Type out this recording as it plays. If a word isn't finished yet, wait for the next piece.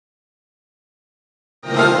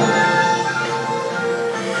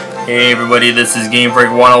Hey everybody, this is Game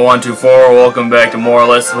Freak 10124. Welcome back to more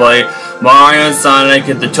Let's Play Mario and Sonic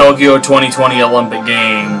at the Tokyo 2020 Olympic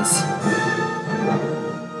Games.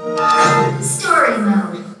 Story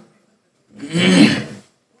mode.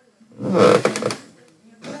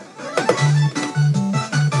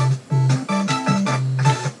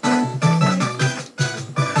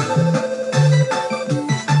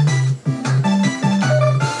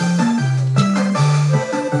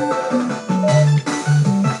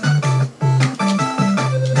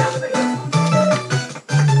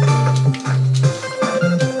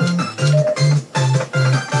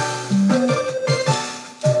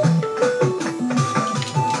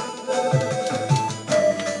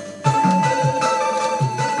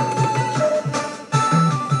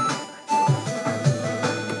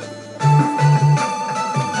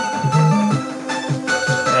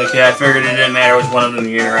 Okay, I figured it didn't matter which one of them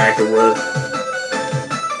you interacted with.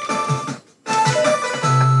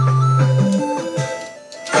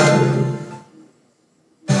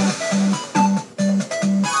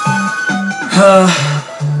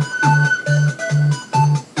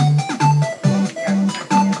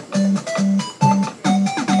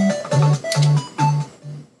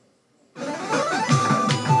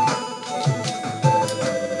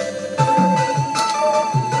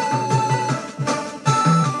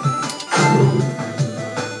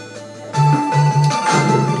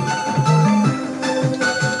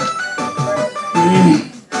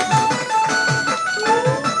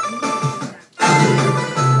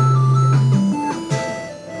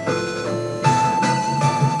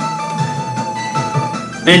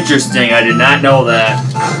 Interesting, I did not know that.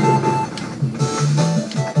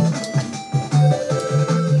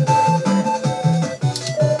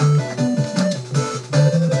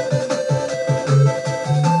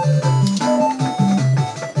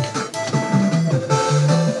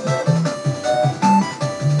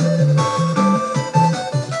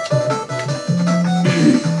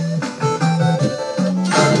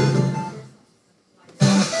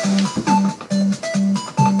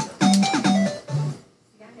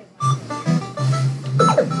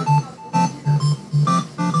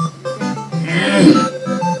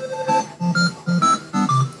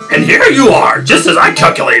 And here you are, just as I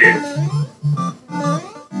calculated!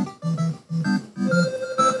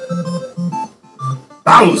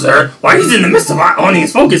 Bowser, why he's in the midst of owning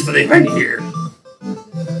his focus for the event here?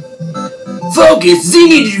 Focus? Does he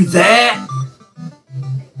need to do that?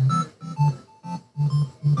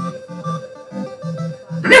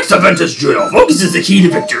 The next event is Judo. Focus is the key to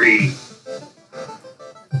victory.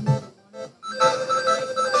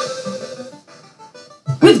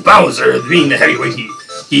 With Bowser being the heavyweight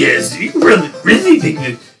he is, you really think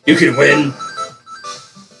that you can win?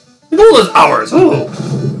 The goal is ours. Oh.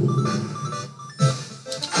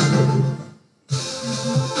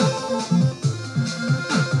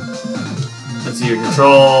 Let's see your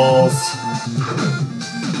controls.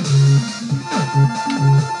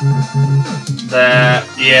 That,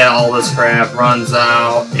 yeah, all this crap runs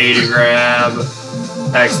out. A to grab,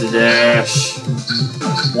 X to dash,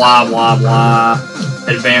 blah blah blah.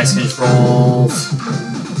 Advanced controls.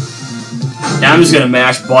 Yeah, I'm just gonna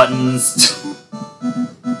mash buttons.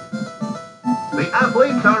 The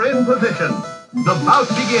athletes are in position. The bout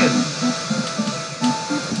begins.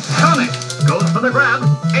 Sonic goes for the grab.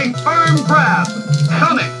 A firm grab.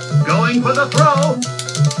 Sonic going for the throw.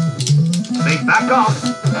 They back off.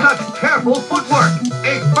 Such careful footwork.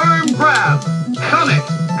 A firm grab. Sonic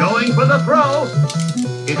going for the throw.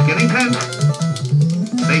 It's getting tense.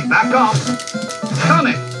 They back off.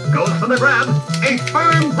 Sonic goes for the grab. A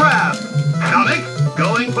firm grab. Sonic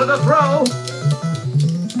going for the throw.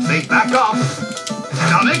 They back off.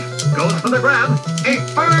 Sonic goes for the grab. A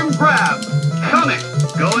firm grab. Sonic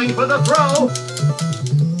going for the throw.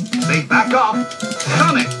 They back off.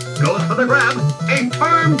 Sonic goes for the grab. A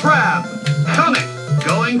firm grab. Sonic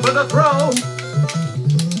going for the throw.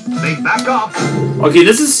 They back off. Okay,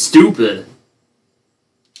 this is stupid.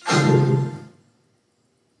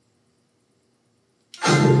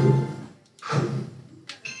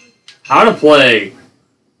 How to play.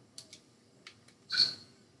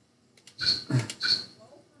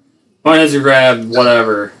 Point as you grab,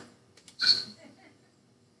 whatever.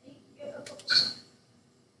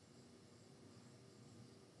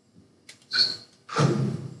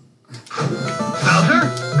 Bowser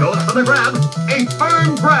goes for the grab. A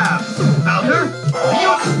firm grab. Bowser.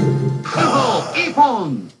 Beautiful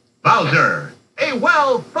Ippon. Bowser. A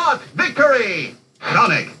well-fought victory.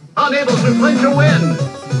 Sonic unable to clinch a win.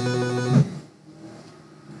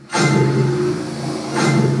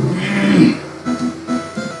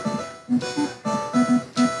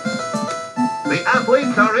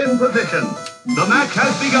 athletes are in position. The match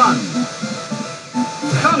has begun.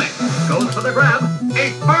 Sonic goes for the grab.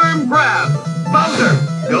 A firm grab. Bowser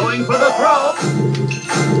going for the throw.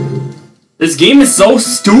 This game is so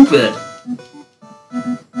stupid.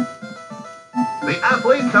 The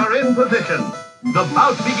athletes are in position. The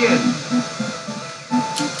bout begins.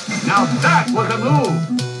 Now that was a move.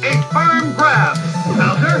 A firm grab.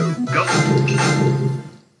 Bowser, go.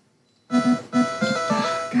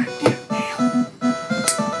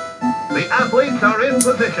 The athletes are in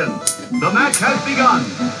position. The match has begun.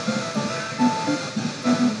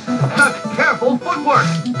 Such careful footwork.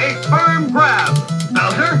 A firm grab.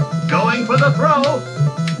 Bowser going for the throw.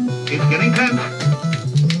 It's getting tense.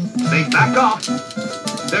 They back off.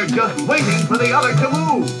 They're just waiting for the other to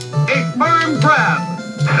move. A firm grab.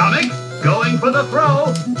 Sonic going for the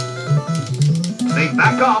throw. They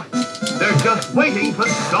back off. They're just waiting for...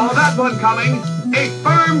 Saw that one coming. A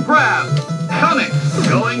firm grab. Sonic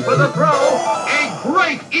going for the throw. A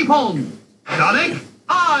great ippon. Sonic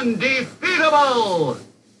undefeatable.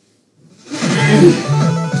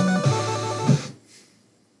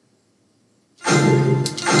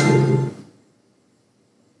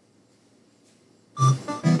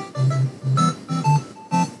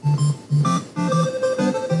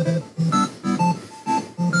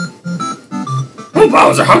 Oh,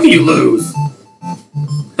 Bowser, how can you lose?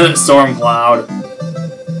 Storm Cloud.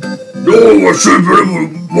 No, I should be able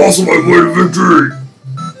to muscle my way to victory.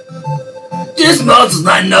 This muscle's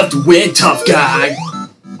not enough to win, tough guy.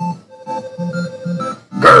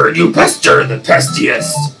 Grr, you pester the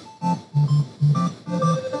pestiest.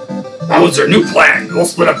 Bowser, new plan. We'll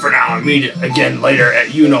split up for now and meet again later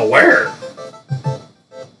at you-know-where.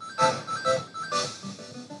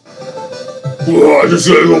 Well, I just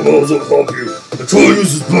gotta go Bowser to help you. The troll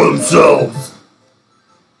uses by themselves.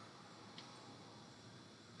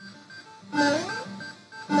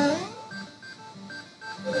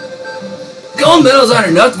 Gold medals aren't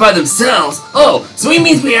enough by themselves. Oh, so it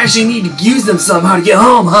means we actually need to use them somehow to get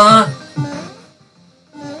home, huh?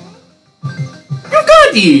 You're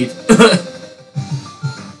good, Eve.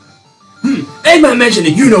 Eggman mentioned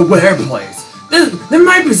a you-know-where place. There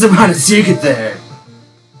might be some kind of secret there.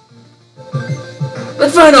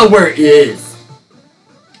 Let's find out where it is.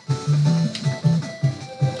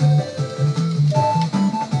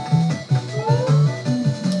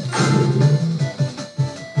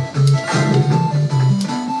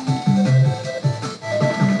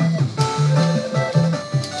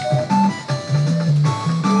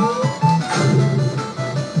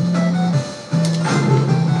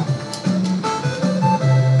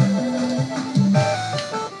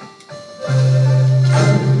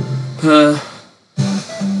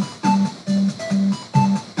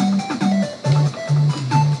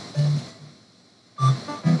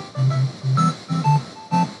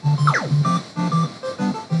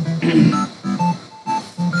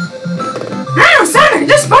 Now, Sonic,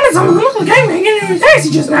 just spotted some local gang getting into a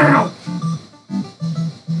taxi just now.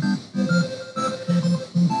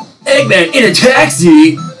 Eggman in a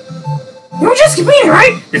taxi? You were just competing,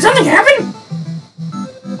 right? Did something happen?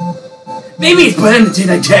 Maybe he's planning to take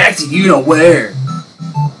that taxi you-know-where.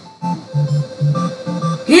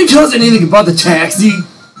 Can you tell us anything about the taxi?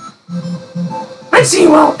 Let's see,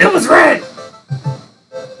 well, it was red.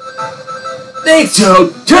 Thanks,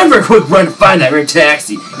 Toad. Time for a quick run to find that red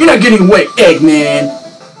taxi. You're not getting away, Eggman.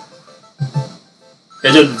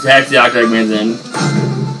 Catch up the taxi Dr. Eggman's in.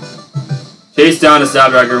 Chase down to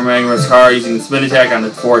stop Dr. Eggman's car using the spin attack on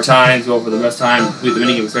it 4 times. Go for the best time. Complete the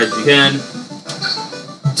minigame as fast as you can.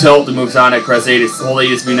 Tilt to move Sonic. Press A to hold A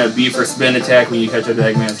to spin up B for spin attack when you catch up to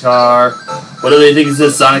Eggman's car. What do they think is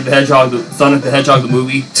this? Sonic the Hedgehog the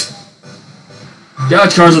movie?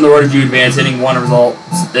 Dodge cars on the road as you advance, hitting one results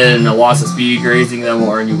in a loss of speed, grazing them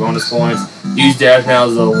will earn you bonus points. Use dash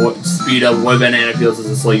panels to speed up wood banana fields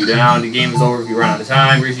to slow you down. The game is over if you run out of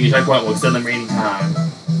time. Reaching a checkpoint will extend the remaining time.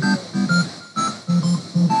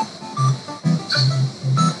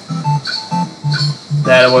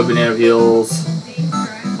 That wood banana fields.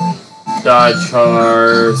 Dodge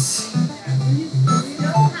cars.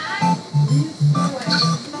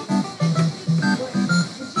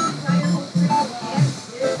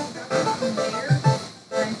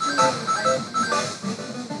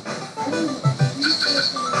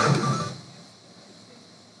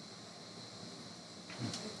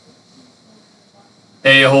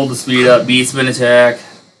 A, hold the speed up. B, spin attack.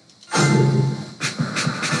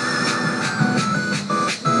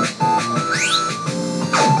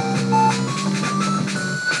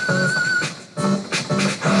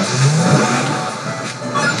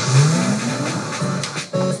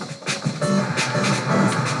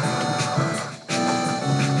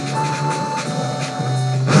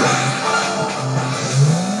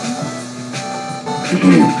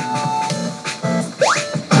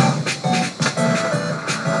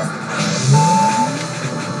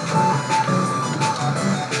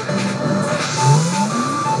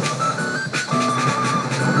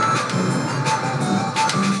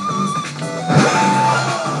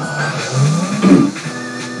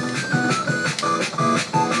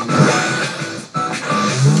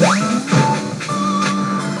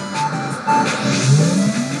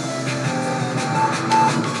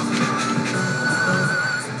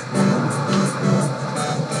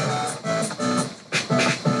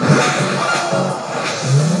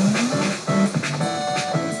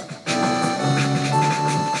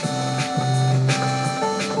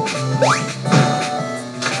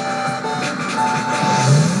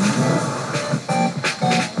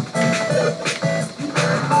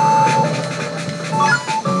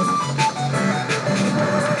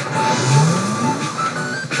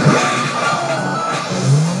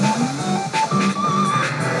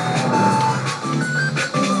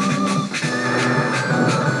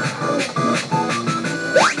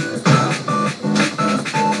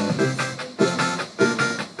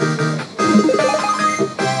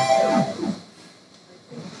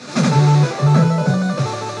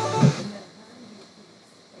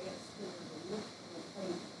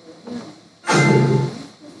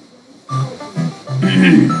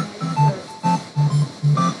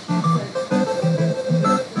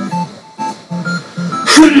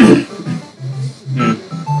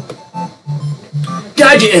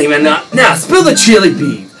 Gotcha, Eggman. Now, spill the chili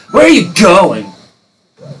beans. Where are you going?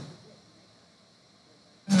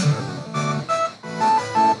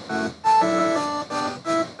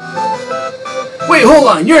 Wait, hold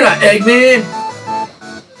on. You're not Eggman.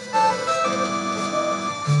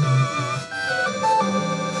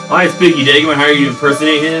 Hi, Spiky Eggman. How are you to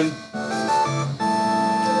impersonate him?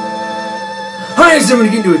 Hire someone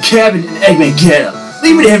to get into a cabin and Eggman get him.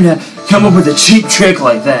 Leave it to him to come up with a cheap trick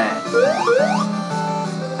like that.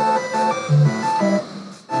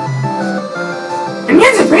 And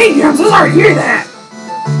here's a baby. I'm so sorry to hear that.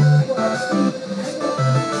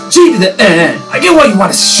 Cheap to the end. I get why you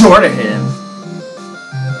want to short of him.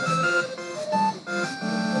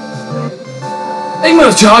 Eggman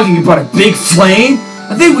was talking about a big flame.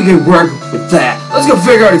 I think we can work with that. Let's go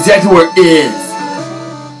figure out exactly where it is.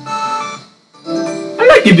 I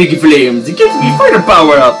like the big flames. It gives me further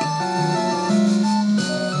power up.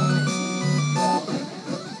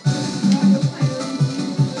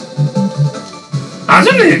 I was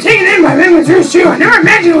simply taken in by Eggman's ruse too. I never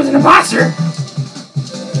imagined it was an imposter.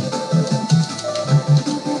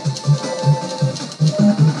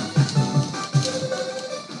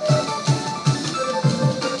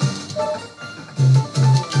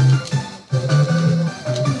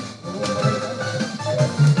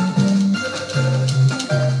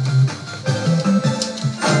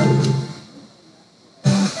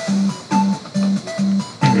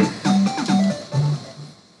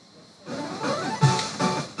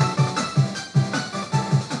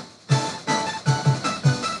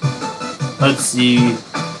 Let's see.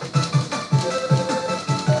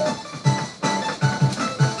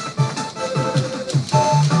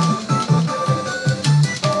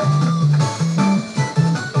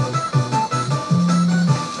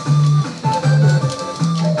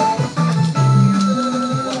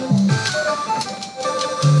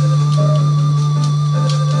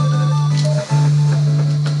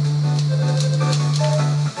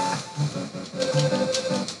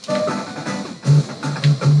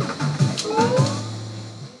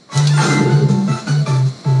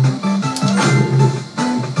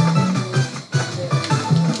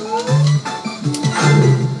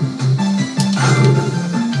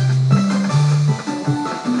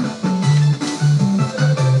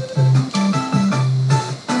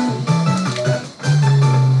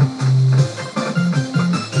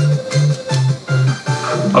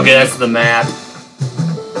 Okay, that's the map.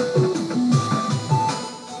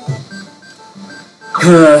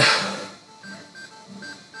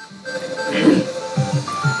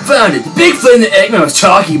 Found it. The big flame that Eggman was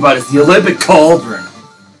talking about is the Olympic Cauldron.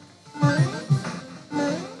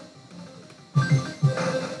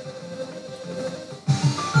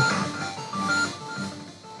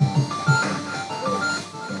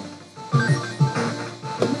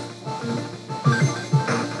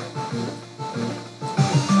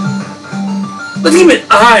 Let's keep an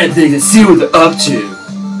eye on things and see what they're up to.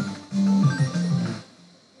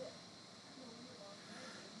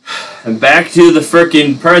 And back to the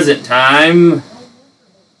frickin' present time.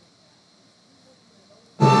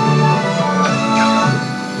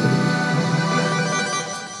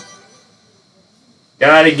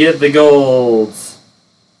 Gotta get the golds.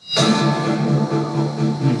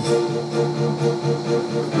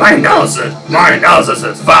 My analysis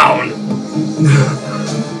has found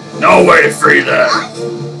no way to free them.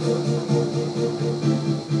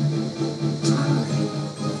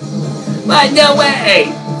 But no way!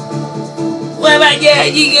 What about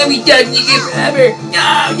that? You're gonna be stuck in here forever!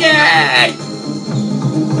 No, Dad!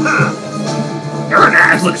 Your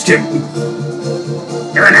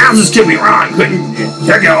analysis could be wrong. Couldn't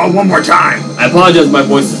check it out one more time. I apologize, my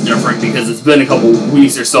voice is different because it's been a couple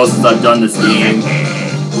weeks or so since I've done this game.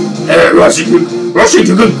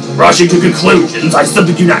 Rushing to conclusions, I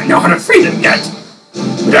simply do not know how to free them yet.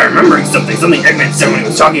 But I'm remembering something Eggman said when he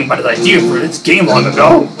was talking about his idea for this game long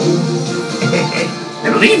ago. I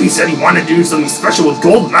believe he said he wanted to do something special with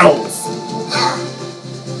gold medals.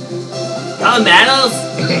 Gold medals?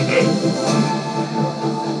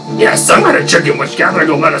 Yeah, some kind of chicken which gathering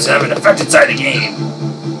gold medals have an effect inside the game.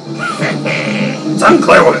 It's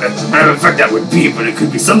unclear what kind of effect that would be, but it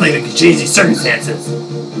could be something that could change these circumstances.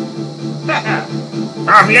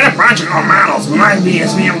 If you get a bunch of gold medals, we might be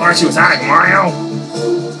as me and Larcy with Sonic Mario.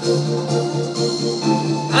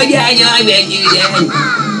 Oh yeah, I know I'm gonna do that.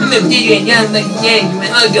 I'm gonna figure it out like a game for my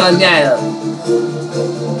own gold medal.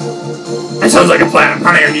 That sounds like a plan. I'm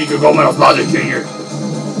planning on using gold medals, Bowser Jr.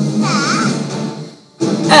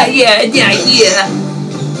 Oh yeah, it's an idea.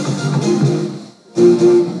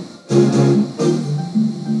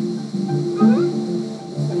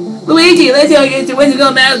 Luigi, let's go get to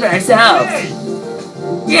Whimsical Mouse for ourselves.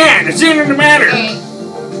 Yeah, the sooner the better.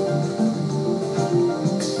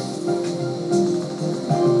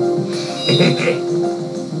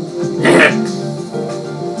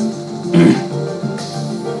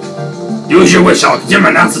 Do as you wish, I'll continue my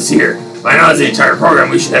analysis here. By now, as the entire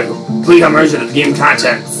program, we should have complete immersion of the game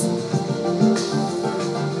contents.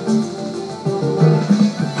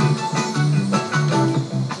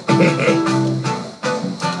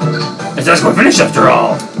 It's just we're finished after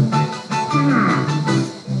all.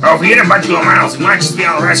 Oh, if we get a bunch of little miles, we might just be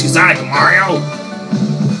able to rescue Sonic and Mario.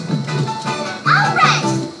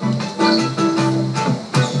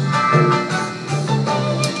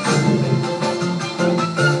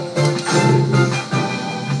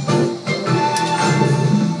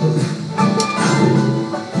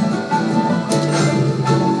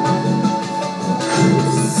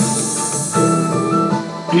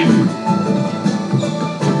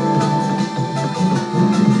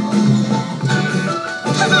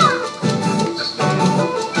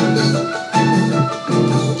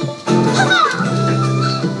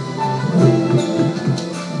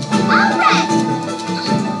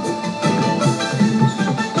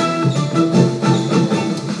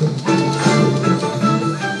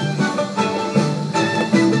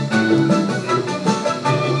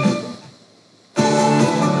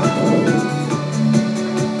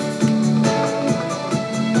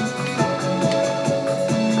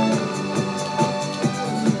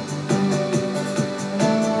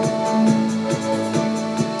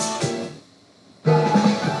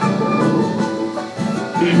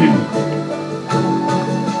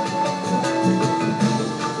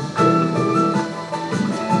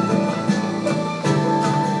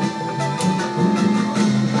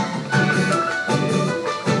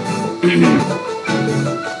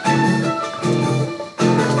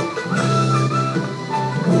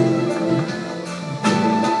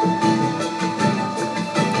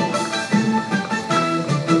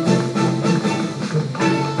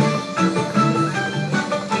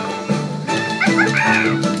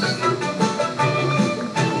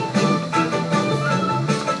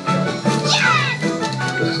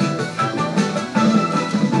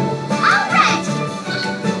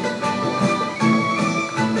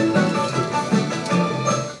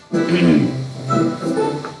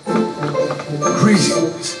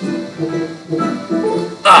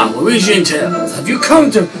 Ah, Luigi and Tails, have you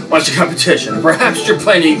come to watch the competition? Perhaps you're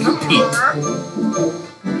planning to compete.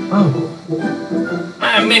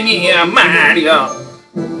 Maybe Mario.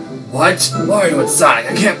 What? Mario and Sonic?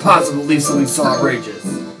 I can't possibly believe something so outrageous.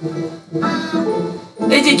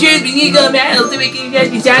 It's the truth, we need to go battle so we can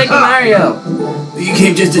rescue Sonic and Mario. You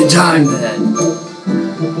came just in time then.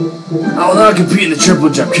 I will now compete in the triple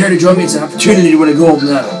jump. Care to join me? It's an opportunity to win a gold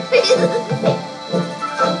medal.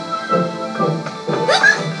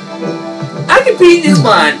 I'll compete in this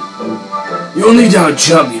one. You'll need to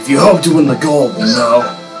outjump me if you hope to win the gold, you know.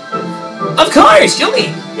 Of course, you'll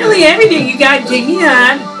need everything you got to take me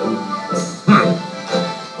on.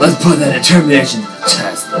 Let's put that determination to the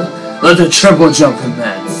test then. Let the triple jump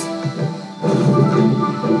commence.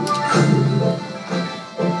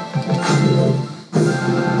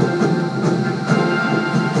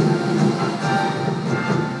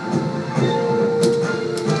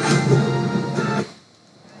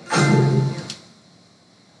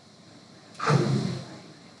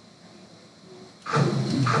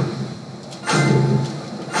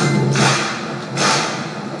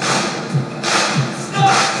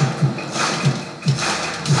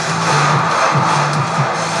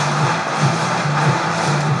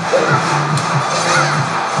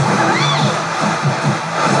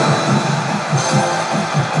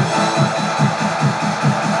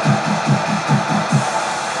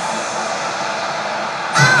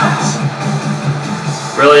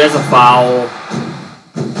 Really, that's a foul.